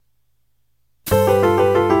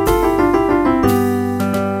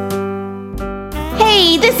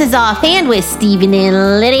is Offhand with Stephen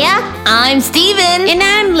and Lydia. I'm Stephen. And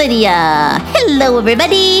I'm Lydia. Hello,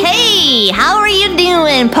 everybody. Hey, how are you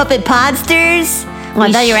doing, Puppet Podsters? Well,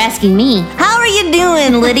 I thought you were asking me. How are you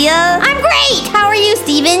doing, Lydia? I'm great. How are you,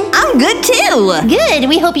 Stephen? I'm good, too. Good.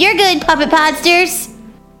 We hope you're good, Puppet Podsters.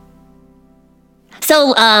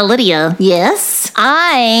 So, Lydia. Yes?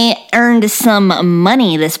 I earned some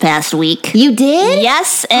money this past week. You did?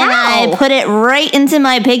 Yes, and How? I put it right into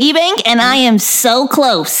my piggy bank, and I am so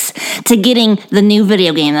close to getting the new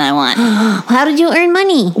video game that I want. How did you earn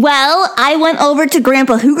money? Well, I went over to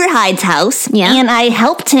Grandpa Hoogerhide's house, and I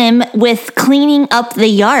helped him with cleaning up the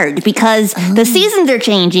yard because the seasons are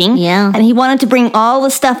changing, and he wanted to bring all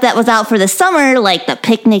the stuff that was out for the summer, like the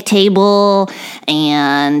picnic table,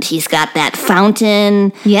 and he's got that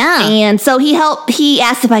fountain. Yeah. And so he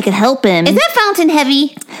asked if I could help him. Is that fountain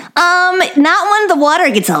heavy? Not when the water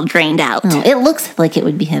gets all drained out. Oh, it looks like it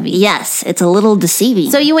would be heavy. Yes, it's a little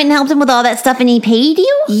deceiving. So you went and helped him with all that stuff and he paid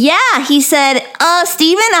you? Yeah, he said,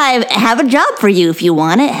 Stephen, I have a job for you if you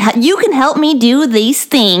want it. You can help me do these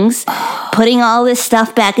things, putting all this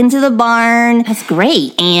stuff back into the barn. That's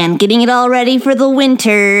great. And getting it all ready for the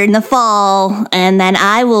winter and the fall. And then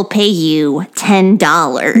I will pay you $10.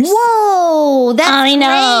 Whoa, that's I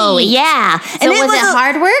know, great. yeah. So and was it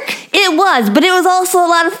hard work? It was, but it was also a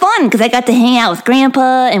lot of fun because I got to hang out with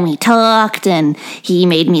Grandpa and we talked and he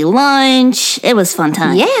made me lunch. It was fun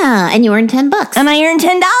time. Yeah, and you earned $10. And I earned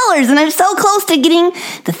 $10 and I'm so close to getting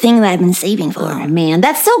the thing that I've been saving for. Oh man,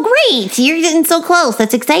 that's so great. You're getting so close.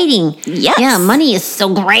 That's exciting. Yes. Yeah, money is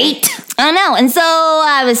so great. I know. And so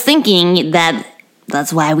I was thinking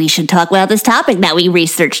that's why we should talk about this topic that we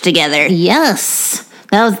researched together. Yes.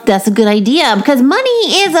 That's a good idea because money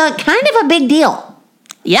is a kind of a big deal.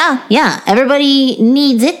 Yeah. Yeah, everybody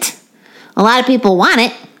needs it. A lot of people want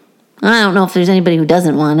it. I don't know if there's anybody who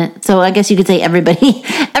doesn't want it. So I guess you could say everybody needs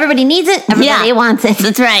it. Everybody wants it.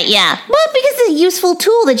 That's right, yeah. Well, because it's a useful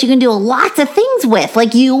tool that you can do lots of things with.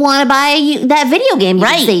 Like you want to buy that video game you've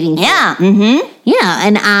been saving for. Yeah. Mm-hmm. Yeah,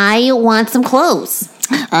 and I want some clothes.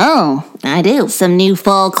 Oh, I do. Some new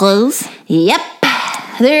fall clothes? Yep.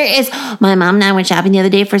 There is. My mom and I went shopping the other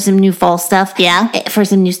day for some new fall stuff. Yeah. For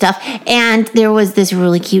some new stuff. And there was this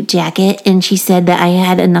really cute jacket. And she said that I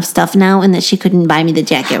had enough stuff now and that she couldn't buy me the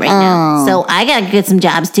jacket right now. So I got to get some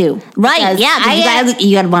jobs too. Right. Yeah.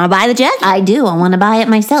 You got to want to buy the jacket. I do. I want to buy it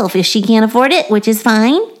myself. If she can't afford it, which is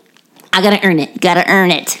fine, I got to earn it. Got to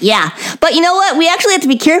earn it. Yeah. But you know what? We actually have to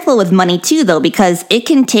be careful with money too, though, because it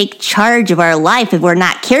can take charge of our life if we're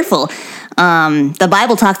not careful. The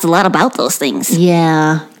Bible talks a lot about those things.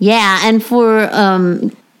 Yeah. Yeah. And for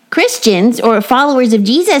Christians or followers of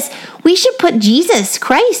Jesus, we should put Jesus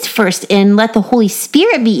Christ first and let the Holy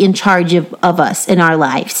Spirit be in charge of us in our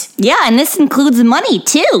lives. Yeah. And this includes money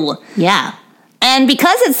too. Yeah. And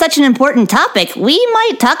because it's such an important topic, we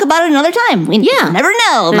might talk about it another time. We never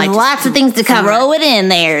know. There's lots of things to cover. Throw it in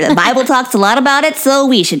there. The Bible talks a lot about it, so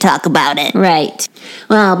we should talk about it. Right.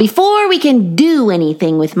 Well, before we can do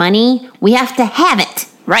anything with money, we have to have it.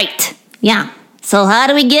 Right. Yeah. So how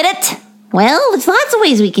do we get it? Well, there's lots of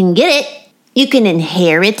ways we can get it. You can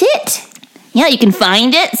inherit it. Yeah, you can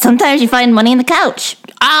find it. Sometimes you find money in the couch.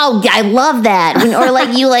 Oh, I love that. Or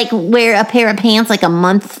like you wear a pair of pants like a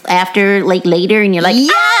month after, like later, and you're like,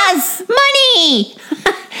 yes, money.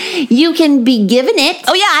 You can be given it.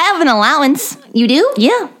 Oh yeah, I have an allowance. You do?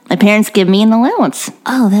 Yeah, my parents give me an allowance.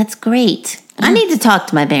 Oh, that's great. I need to talk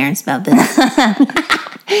to my parents about this.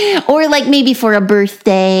 Or like maybe for a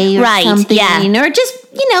birthday or something. Yeah. Or just,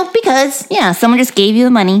 because. Yeah, someone just gave you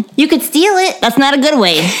the money. You could steal it. That's not a good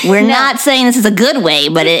way. We're not saying this is a good way,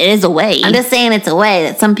 but it is a way. I'm just saying it's a way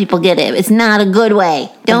that some people get it. It's not a good way.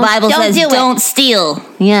 The Bible says don't steal.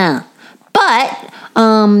 Yeah. But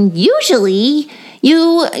usually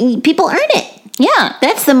people earn it. Yeah.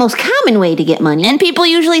 That's the most common way to get money. And people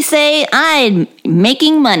usually say, I'm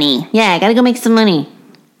making money. Yeah, I gotta go make some money.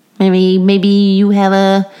 Maybe you have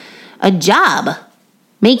a job.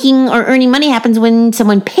 Making or earning money happens when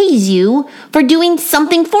someone pays you for doing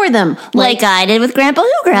something for them. Like I did with Grandpa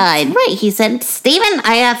Hoogerhide. Right. He said, Stephen,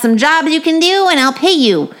 I have some jobs you can do and I'll pay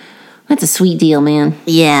you. That's a sweet deal, man.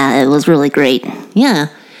 Yeah, it was really great. Yeah.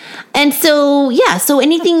 And so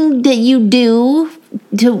anything that you do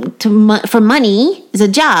for money is a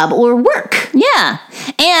job or work. Yeah.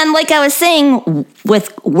 And like I was saying,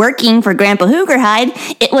 with working for Grandpa Hoogerhide,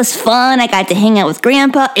 it was fun. I got to hang out with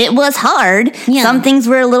Grandpa. It was hard. Yeah. Some things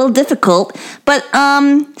were a little difficult. But,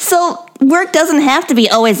 so work doesn't have to be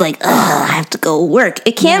always like, I have to go work.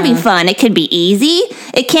 It can be fun. It can be easy.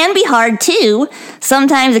 It can be hard too.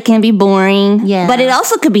 Sometimes it can be boring. Yeah. But it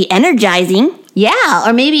also could be energizing. Yeah,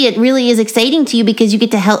 or maybe it really is exciting to you because you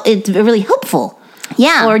get to help. It's really helpful.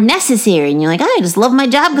 Yeah. Or necessary. And you're like, I just love my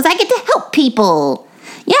job because I get to help people.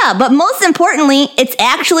 Yeah, but most importantly, it's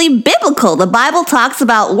actually biblical. The Bible talks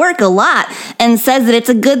about work a lot and says that it's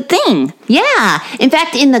a good thing. Yeah. In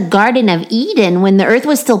fact, in the Garden of Eden, when the earth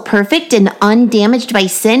was still perfect and undamaged by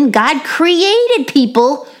sin, God created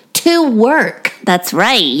people to work. That's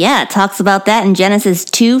right. Yeah, it talks about that in Genesis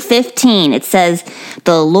 2:15. It says,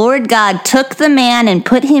 "The Lord God took the man and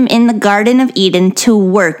put him in the Garden of Eden to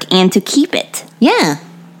work and to keep it." Yeah.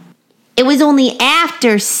 It was only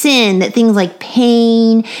after sin that things like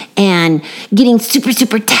pain and getting super,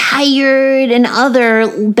 super tired and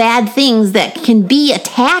other bad things that can be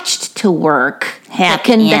attached to work, that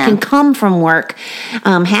can come from work,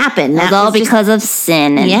 happen. That's all because of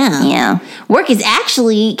sin. Yeah. Work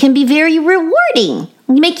can be very rewarding.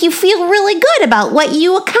 Make you feel really good about what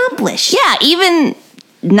you accomplish. Yeah, even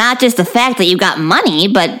not just the fact that you got money,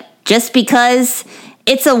 but just because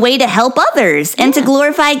it's a way to help others and to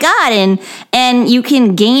glorify God, and you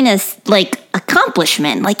can gain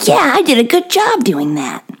accomplishment. Like, yeah, I did a good job doing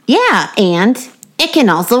that. Yeah, and it can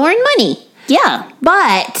also earn money. Yeah.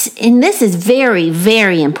 But, and this is very,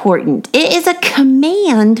 very important, it is a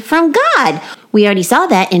command from God. We already saw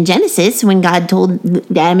that in Genesis when God told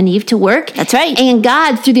Adam and Eve to work. That's right. And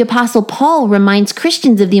God, through the Apostle Paul, reminds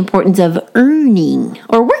Christians of the importance of earning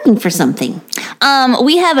or working for something.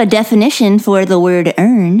 We have a definition for the word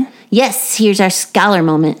earn. Yes, here's our scholar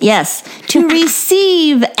moment. Yes, to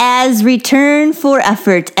receive as return for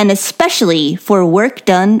effort, and especially for work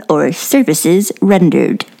done or services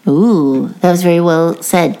rendered. Ooh, that was very well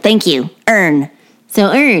said. Thank you. Earn.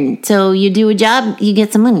 So earn. So you do a job, you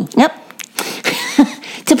get some money. Yep.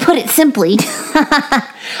 To put it simply,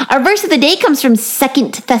 our verse of the day comes from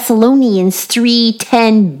 2 Thessalonians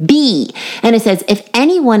 3:10b. And it says, if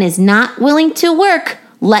anyone is not willing to work,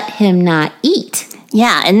 let him not eat.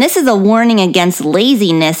 Yeah, and this is a warning against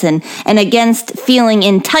laziness and against feeling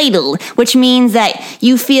entitled, which means that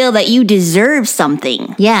you feel that you deserve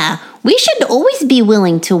something. Yeah, we should always be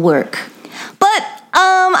willing to work. But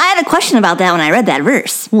I had a question about that when I read that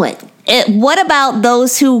verse. What? What about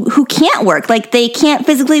those who can't work? Like, they can't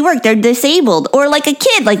physically work. They're disabled. Or like a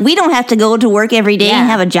kid. Like, we don't have to go to work every day and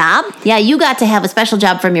have a job. Yeah, you got to have a special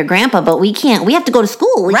job from your grandpa, but we can't. We have to go to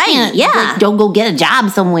school. We can't, don't go get a job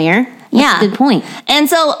somewhere. That's a good point. And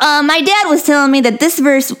so my dad was telling me that this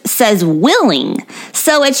verse says willing.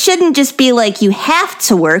 So it shouldn't just be like you have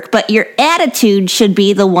to work, but your attitude should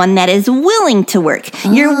be the one that is willing to work.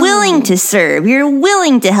 Oh. You're willing to serve. You're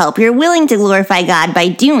willing to help. You're willing to glorify God by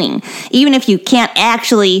doing. Even if you can't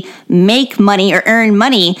actually make money or earn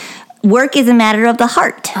money, work is a matter of the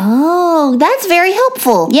heart. Oh, that's very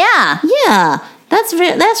helpful. Yeah. Yeah. That's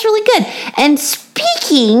really good. And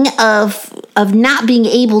speaking of not being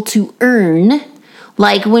able to earn,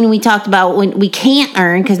 like when we talked about when we can't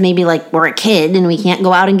earn because maybe like we're a kid and we can't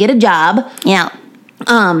go out and get a job. Yeah.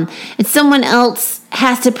 It's someone else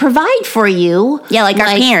has to provide for you. Yeah, like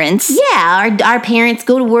our parents. Yeah, our parents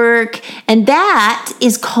go to work, and that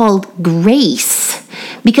is called grace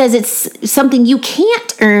because it's something you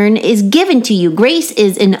can't earn is given to you. Grace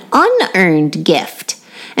is an unearned gift.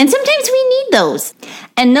 And sometimes we need those.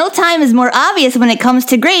 And no time is more obvious when it comes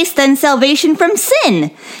to grace than salvation from sin.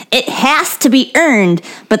 It has to be earned,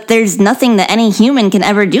 but there's nothing that any human can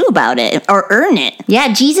ever do about it or earn it.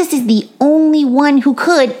 Yeah, Jesus is the only one who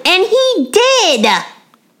could, and he did.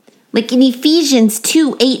 Like in Ephesians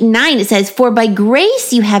 2:8-9, it says, for by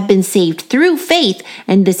grace you have been saved through faith,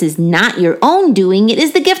 and this is not your own doing, it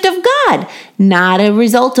is the gift of God, not a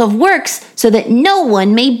result of works, so that no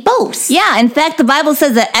one may boast. Yeah, in fact, the Bible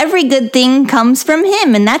says that every good thing comes from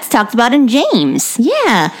him, and that's talked about in James.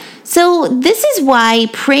 Yeah, so this is why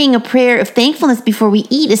praying a prayer of thankfulness before we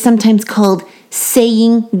eat is sometimes called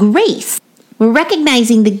saying grace. We're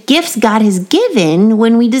recognizing the gifts God has given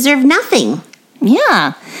when we deserve nothing.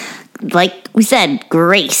 Yeah. Like we said,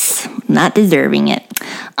 grace, not deserving it.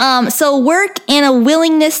 So work and a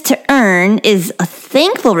willingness to earn is a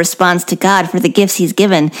thankful response to God for the gifts he's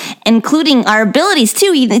given, including our abilities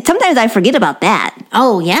too. Sometimes I forget about that.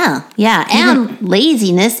 Oh, yeah. Yeah. And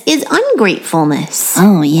laziness is ungratefulness.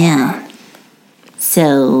 Oh, yeah.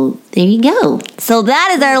 So there you go. So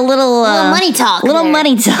that is our little money talk.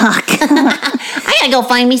 Money talk. I gotta go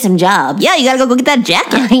find me some jobs. Yeah, you gotta go get that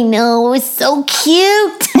jacket. I know, it's so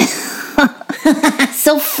cute.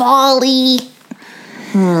 So fall-y.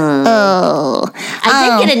 Oh,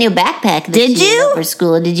 I did get a new backpack this year for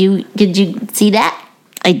school. Did you see that?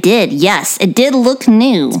 I did. Yes, it did look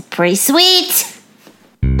new. Pretty sweet.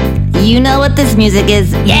 You know what this music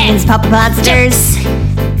is? Yes, Papa Podsters.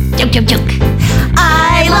 Joke.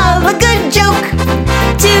 love a good joke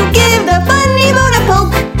to give the funny bone a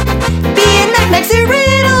poke. Be it knickknacks or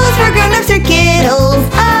riddles for grown-ups or kiddles.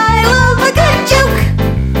 I love a good joke.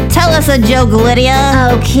 Tell us a joke,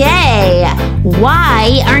 Lydia. Okay.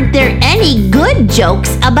 Why aren't there any good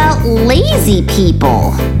jokes about lazy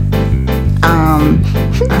people?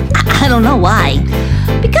 I don't know why.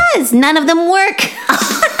 Because none of them work.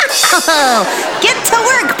 Get to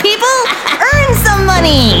work, people! Earn some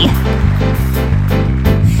money!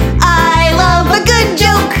 I love a good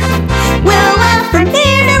joke. We'll laugh from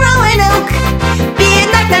here to Roanoke. Be it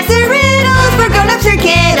knickknacks or riddles for grown-ups or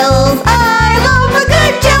kiddles. I love a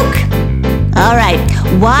good joke. All right,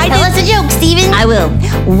 Tell us a joke, Stephen. I will.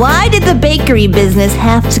 Why did the bakery business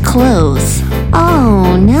have to close?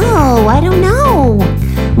 Oh, no, I don't know.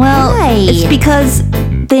 Well, Why? it's because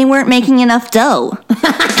they weren't making enough dough.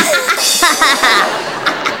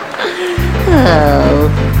 Oh.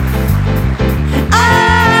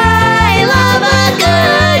 I love a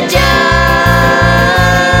good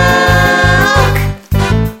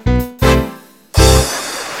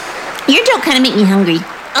joke. Your joke kind of made me hungry.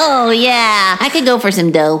 Oh, yeah. I could go for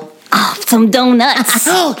some dough. Oh, some donuts.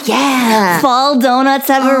 Oh, yeah. Fall donuts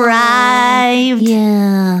have arrived.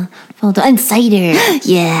 Yeah. And cider.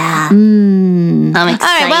 Yeah. I'm excited. All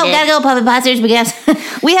right, well, gotta go, Puppet Posters, we guess.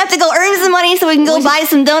 We have to go earn some money so we can go buy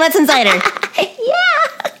some donuts and cider. Yeah.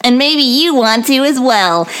 And maybe you want to as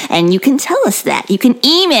well. And you can tell us that. You can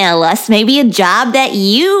email us maybe a job that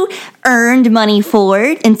you earned money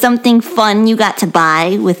for and something fun you got to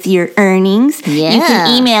buy with your earnings. Yeah. You can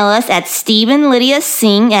email us at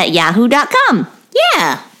StephenLydiaSing@yahoo.com.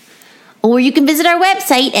 Yeah. Or you can visit our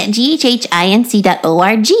website at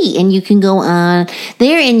ghhinc.org, and you can go on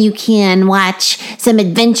there and you can watch some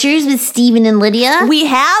adventures with Stephen and Lydia. We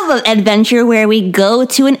have an adventure where we go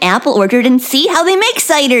to an apple orchard and see how they make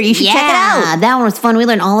cider. You should check it out. That one was fun. We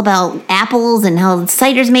learned all about apples and how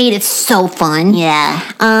cider's made. It's so fun. Yeah.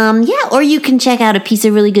 Or you can check out a piece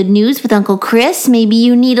of really good news with Uncle Chris. Maybe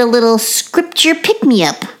you need a little scripture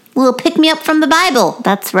pick-me-up. A little pick-me-up from the Bible.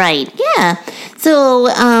 That's right. Yeah. So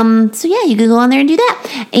yeah, you can go on there and do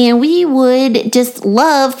that. And we would just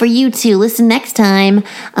love for you to listen next time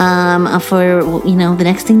for, the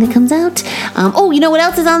next thing that comes out. You know what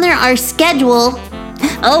else is on there? Our schedule.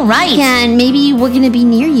 Oh, right. And maybe we're going to be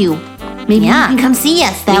near you. Maybe you can come see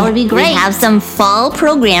us. That would be great. We have some fall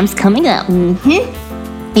programs coming up. Mm-hmm.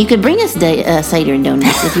 You could bring us cider and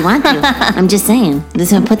donuts if you want to. I'm just saying.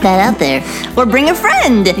 Just going to put that out there. Or bring a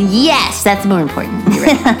friend. Yes, that's more important. You're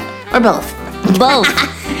right. Or both. Both.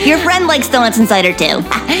 Your friend likes donuts and cider too.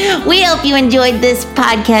 We hope you enjoyed this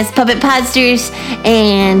podcast, Puppet Podsters.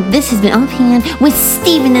 And this has been Offhand with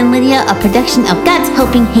Stephen and Lydia, a production of God's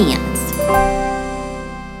Helping Hands.